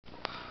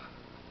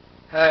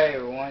Hey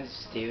everyone,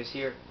 it's Davis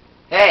here.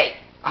 Hey!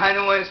 I'm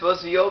the one who's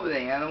supposed to be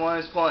opening. I'm the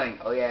one who's playing.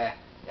 Oh yeah,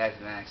 that's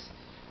Max.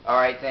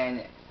 Alright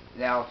then,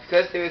 now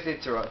because Davis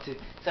interrupted.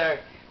 Sorry,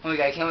 oh my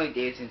god, I can't believe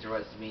Davis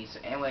interrupted me.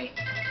 So anyway,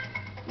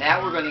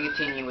 now we're going to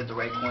continue with the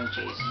red coin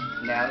chase.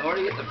 Now in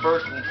order to get the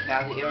first one, the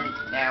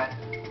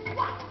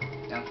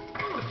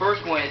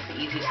first one is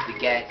the easiest to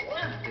get.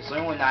 There's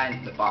only one 9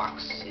 in the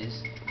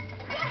boxes.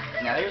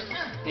 Now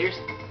here's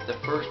the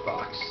first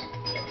box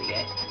you have to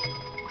get.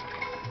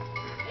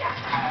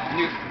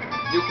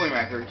 New coin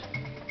record.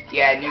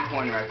 Yeah, new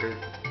coin record.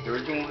 The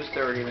original one was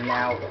 30, but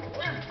now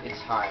it's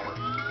higher.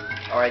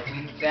 Alright,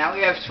 now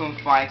we have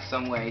to find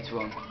some way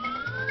to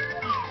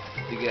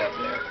get up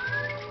there.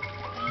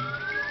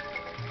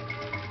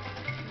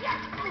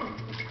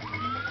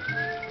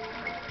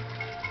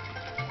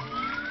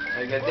 Can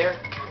I get there?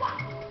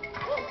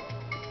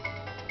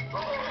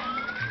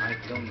 I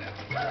don't know.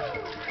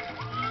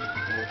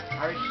 Well,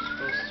 how are you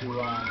supposed to,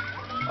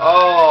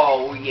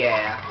 oh,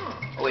 yeah.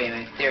 Oh, wait a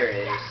minute, there it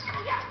is.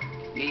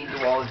 You need the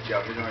wall to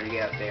jump in order to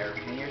get up there.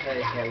 And here's how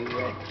this heavy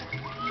red.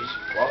 Just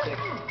wall kick.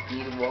 You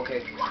need a wall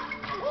kick.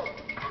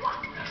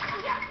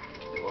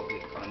 Wall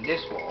kick on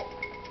this wall.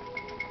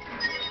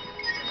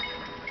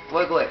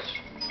 What a glitch.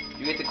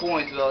 You get the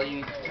coins without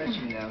even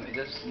touching them. It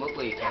doesn't look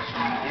like you're touching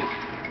them, you do.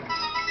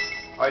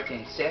 Alright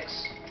then,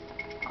 6.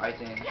 Alright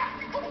then.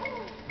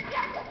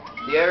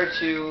 The other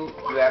two,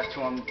 you have to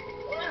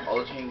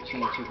alternate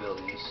between 2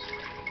 buildings.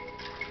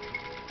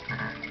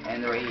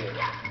 And right here.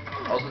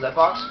 Also, that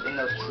box in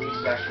those trees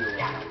is actually a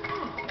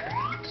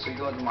 1-up. So you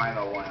go into mine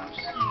about 1-ups.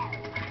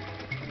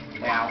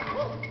 Now,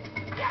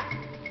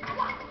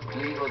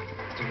 you need to go to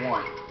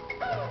 1.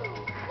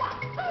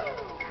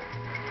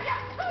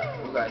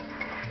 Oh god.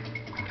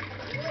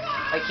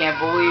 I can't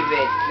believe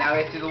it. Now I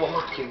have to do the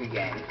wall kick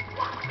again.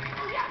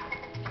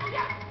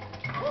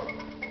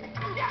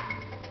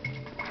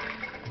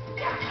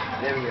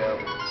 There we go.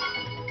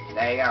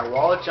 Now you got a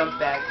wall jump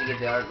back to get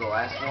the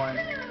last one.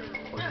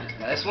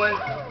 Now this one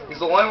is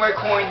the one red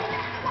coin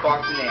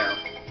box in there.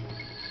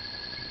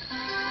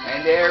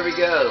 And there we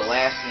go, the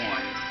last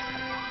one.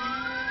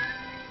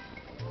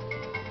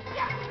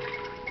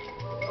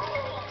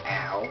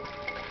 Ow.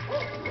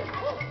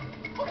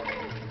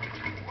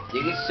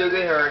 You can still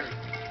get hurt.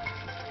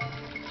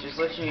 Just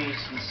let you know, you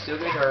can still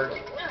get hurt.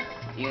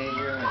 Even if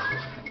you're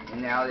miserable.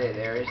 And now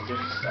there is there's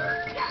a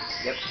star.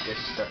 Yep, there's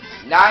a star.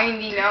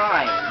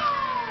 99!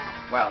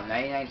 Wow,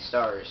 99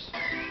 stars.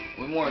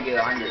 We more to get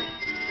 100.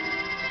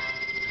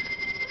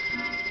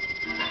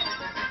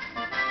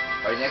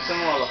 Alright, next one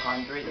will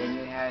have 100 and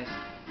you has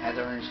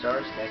 100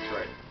 stars? That's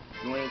right.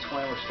 You only need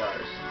 20 more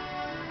stars.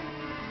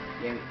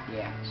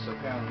 Yeah, so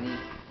apparently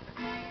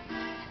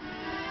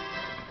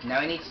now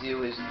what we need to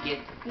do is get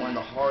one of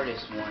the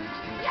hardest ones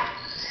in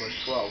course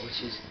 12, which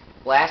is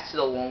Blast to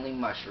the Lonely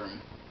Mushroom.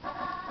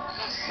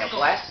 Now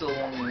Blast to the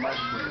Lonely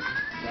Mushroom.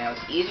 Now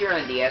it's easier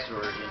on the DS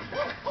version.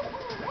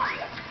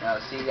 Now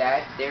see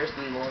that? There's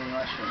the Lonely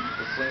Mushroom.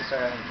 The Sling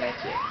Star doesn't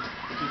catch it.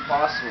 It's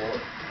impossible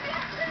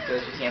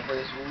because you can't play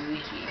this with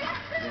Luigi. You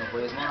can't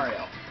play as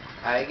Mario.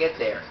 How do you get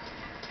there?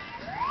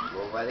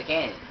 Go by the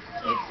cannon.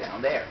 It's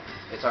down there.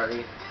 It's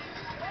already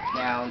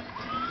now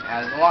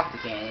unlock the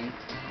cannon.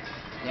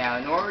 Now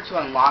in order to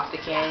unlock the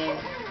cannon,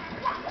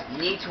 you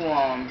need to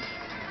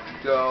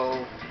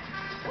go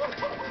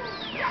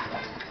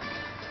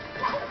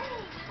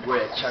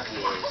where the Chucky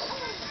is.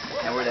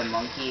 And where the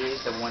monkey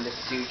is, the one that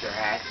suits your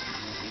hat.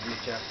 You can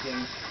chuck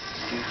him,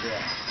 suit your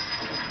hat.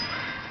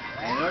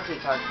 And in order to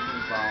talk to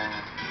people,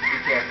 be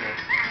careful.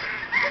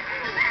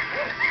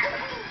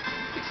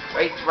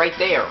 It's right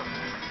there.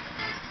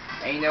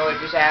 And you know what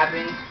just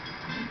happened?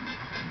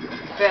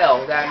 It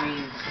fell. That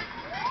means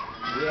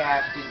we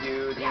have to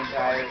do the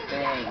entire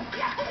thing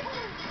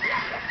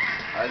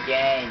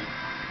again.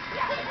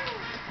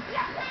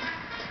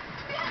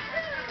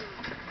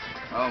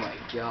 Oh my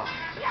god.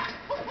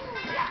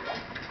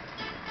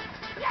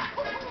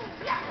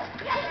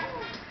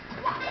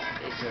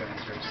 It's very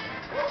interesting.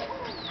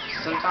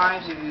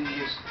 Sometimes if you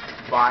just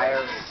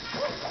fire,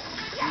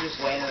 you just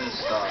land on the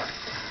star.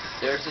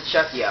 There's the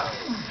Chucky out.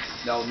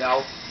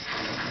 No.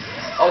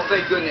 Oh,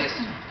 thank goodness.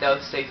 That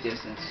was safe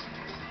distance.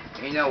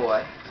 And you know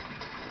what?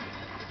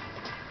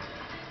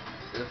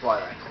 There's a fly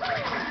line.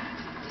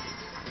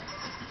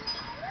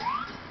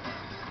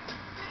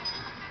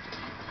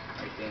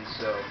 Right then,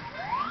 so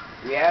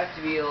we have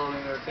to be a little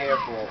bit more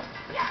careful.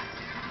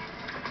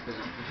 Because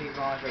the pink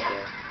bomb's right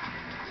there.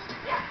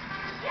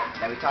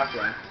 Now we talk to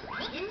him.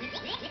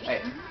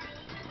 Hey,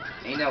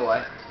 and you know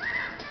what?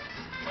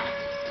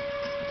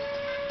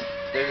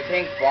 There's a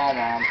pink bomb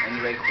and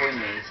the red coin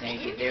maze. And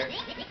you get there,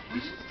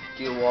 you just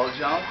do a wall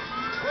jump,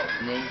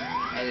 and then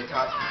at the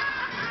top,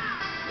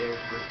 there's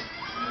the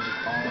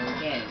bomb and the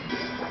cannon.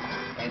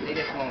 And they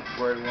just won't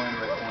word 1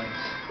 red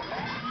coins.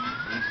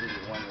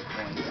 Usually 1 red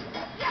coins.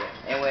 Yeah.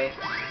 Anyway,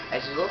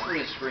 as you look through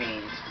the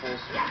screen, it's full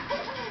screen.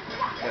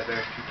 Got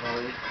there's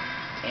tutorial.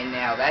 And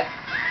now that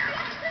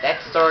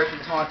star is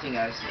taunting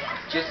us,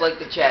 just like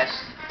the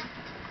chest.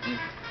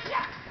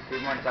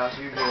 Here's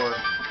 1,000 your door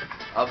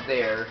up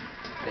there.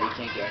 that you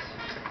can't get.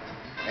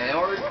 And in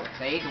order,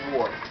 now you need to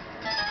warp.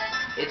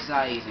 It's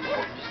not easy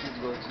warp. You just need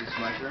to go to this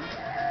mushroom,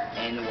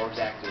 and the warp's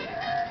activated.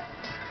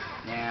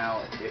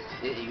 Now,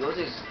 you go to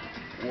this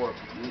warp,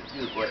 you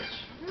do a glitch.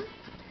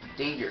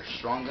 Danger,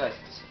 strong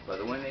gusts, but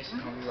the wind makes it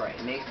come right.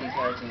 It makes the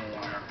entire thing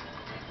water.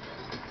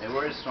 And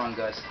where is strong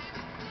gust?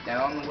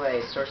 Now on the way,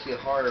 it starts to get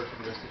harder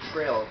because the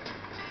trail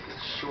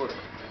is shorter.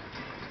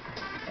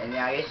 And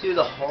now you have to do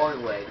the hard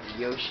way, the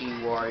Yoshi,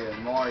 Wario,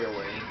 and Mario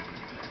way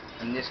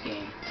in this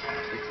game.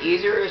 It's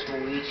easier as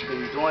Luigi because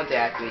you don't have to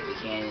activate the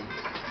cannon.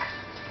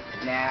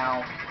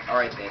 Now,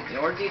 alright then, in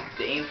order to get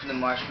the aim for the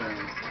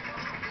mushroom,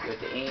 you have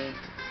to aim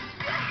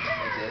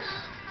like this.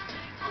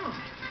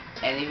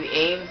 And if you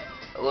aim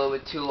a little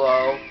bit too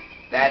low,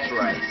 that's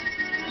right.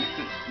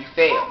 You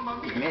fail.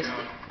 You missed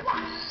it.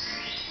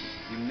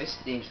 You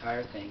missed the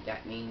entire thing.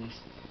 That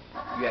means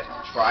you have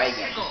to try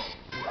again.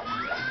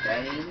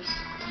 That means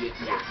you have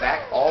to go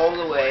back all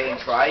the way and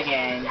try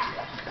again.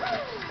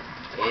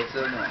 It's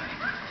annoying.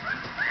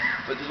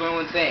 But there's only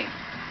one thing.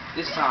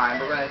 This time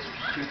we're going to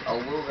shoot a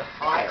little bit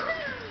higher.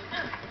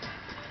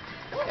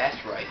 That's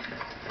right.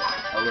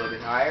 A little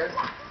bit higher?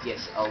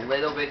 Yes, a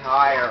little bit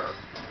higher.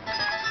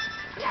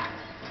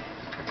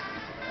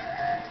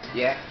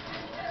 Yeah.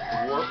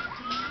 Warp.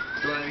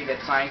 You want to read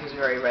that sign because you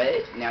already read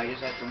it. Now you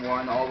just have to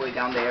run all the way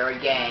down there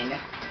again.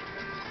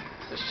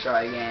 Let's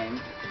try again.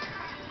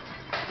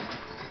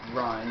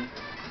 Run.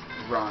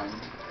 Run.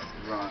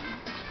 Run.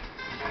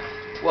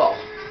 Well,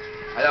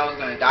 I thought I was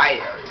going to die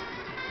there.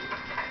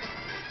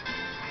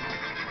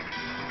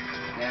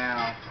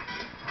 Now,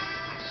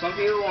 some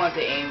people want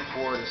to aim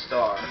for the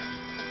star.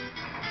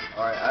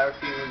 Alright, other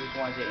people just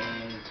want to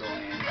aim to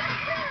land.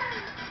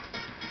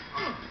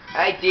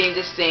 I did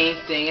the same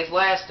thing as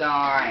last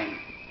time.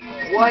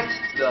 What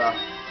the?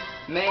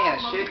 Man, I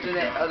should have done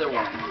that other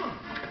one.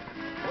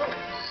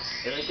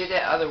 If I did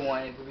that other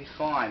one, it would be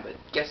fine, but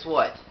guess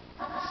what?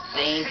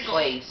 Same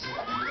place.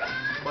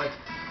 But,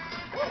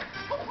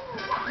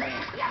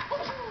 man,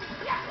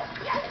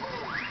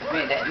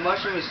 that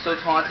mushroom is so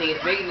taunting,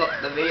 it's making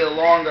the video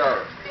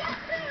longer.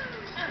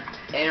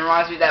 And it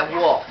reminds me of that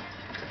wolf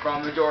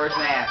from Majora's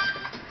Mask.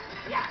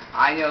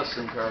 I know,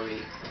 Slim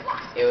Kirby.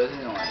 It was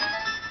annoying.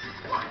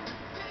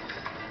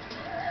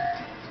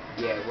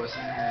 Yeah, it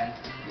wasn't annoying.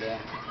 Yeah.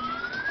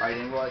 Alright,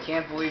 then, well, I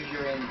can't believe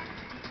you're in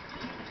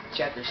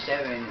Chapter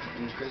 7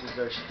 in Chris's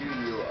Art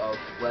Studio of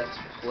Let's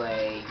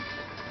Play.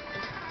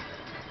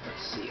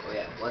 Let's see. Oh,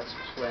 yeah. Let's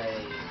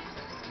Play.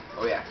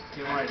 Oh, yeah.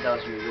 People want to tell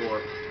us your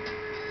door.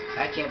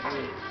 I can't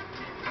believe.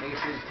 Make it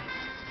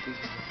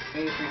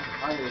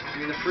 300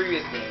 through the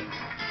previous game.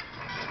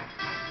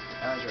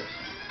 That was yours.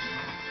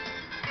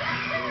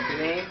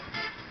 Good aim.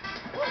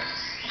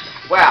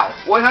 Wow,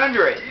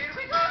 100.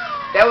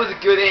 That was a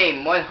good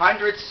aim.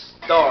 100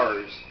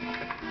 stars.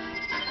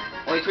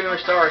 Only 20 more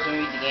stars when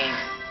we beat the game.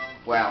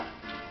 Wow.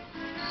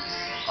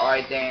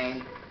 Alright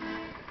then.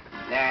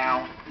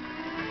 Now,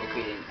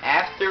 okay then.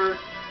 After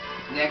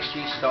the next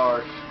 3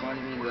 stars, is going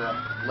to be the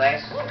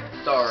last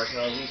stars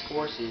of these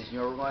courses. You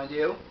know what we're going to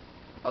do?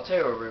 I'll tell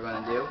you what we're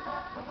going to do.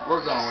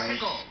 We're going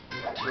to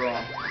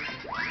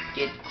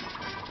get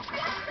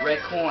red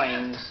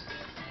coins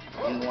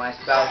in the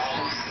last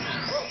battle.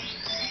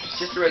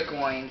 Just the red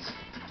coins.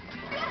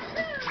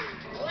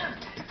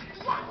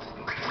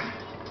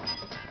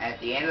 At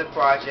the end of the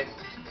project,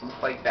 we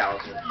fight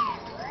Bowser.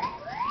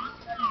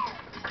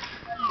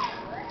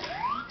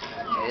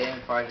 At the end of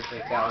the project,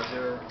 fight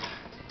Bowser.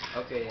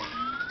 Okay then.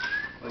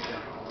 Okay.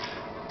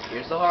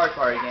 Here's the hard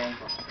part again.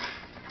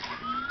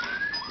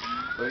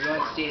 But we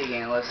won't see it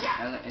again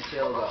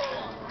until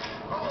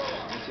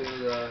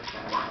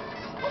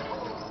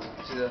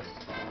the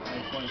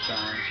point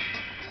challenge.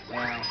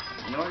 Now,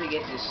 in order to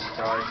get this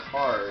star, it's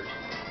hard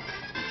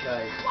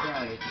because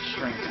apparently it's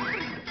shrink.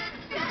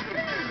 You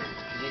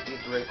have to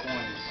get the right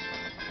coins.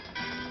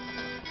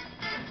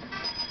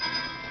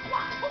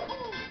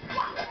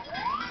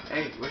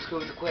 Hey, let's go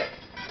with the quick.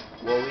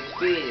 Well, we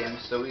defeated him,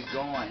 so he's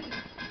gone.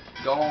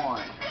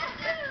 Gone.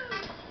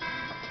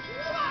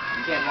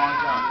 You can't long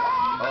jump.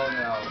 Oh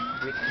no,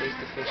 we have to face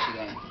the fish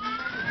again.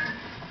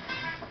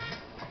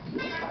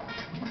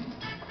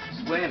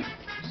 Swim!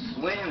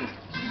 Swim!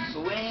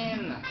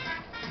 Swim!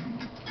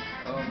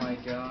 Oh my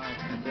god, I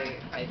think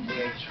I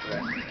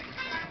trust it.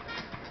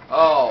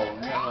 Oh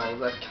no,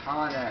 the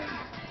cannon.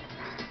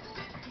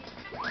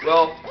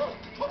 Well,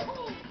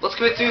 let's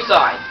commit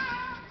suicide!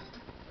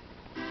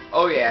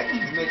 Oh yeah,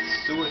 commit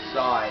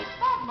suicide.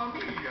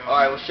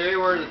 Alright, we'll show you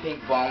where the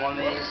pink bomb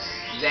is.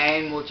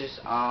 Then we'll just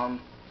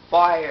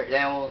fire.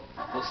 Then we'll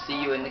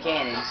see you in the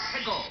cannon.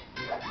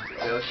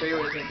 We'll show you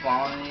where the pink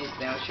bomb is.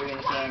 Then we'll show you in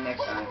the cannon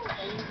next time.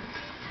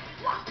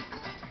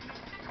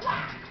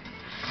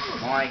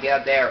 Come on, get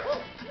up there.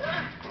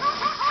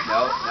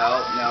 No,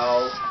 no,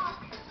 no.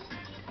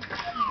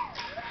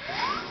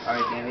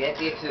 Alright, then we have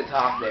to get to the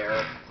top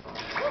there.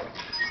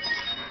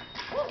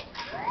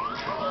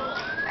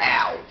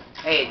 Ow.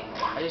 Hey,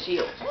 I just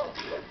healed.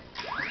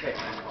 Okay.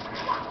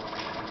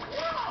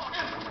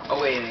 Oh,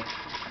 wait a minute.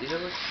 These are,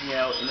 you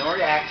know, in order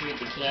to activate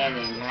the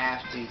cannon, you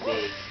have to be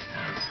big.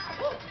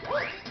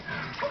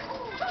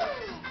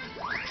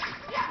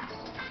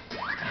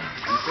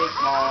 And big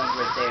bombs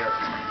right there.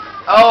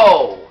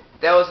 Oh!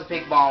 That was a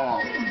big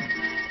bomb.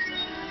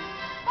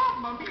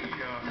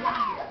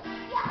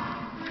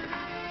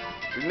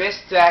 We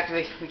missed to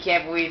activate. We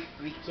can't believe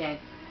we can't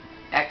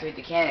activate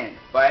the cannon.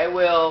 But I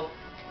will.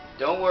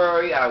 Don't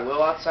worry, I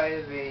will outside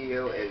the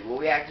video. It will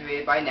be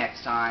activated by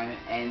next time.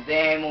 And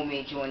then we'll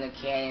meet you in the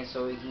cannon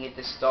so we can get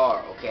the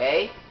star,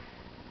 okay?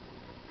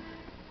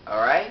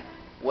 Alright?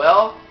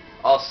 Well,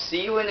 I'll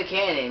see you in the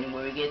cannon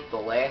when we get the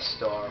last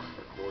star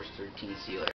for Course 13. See you later.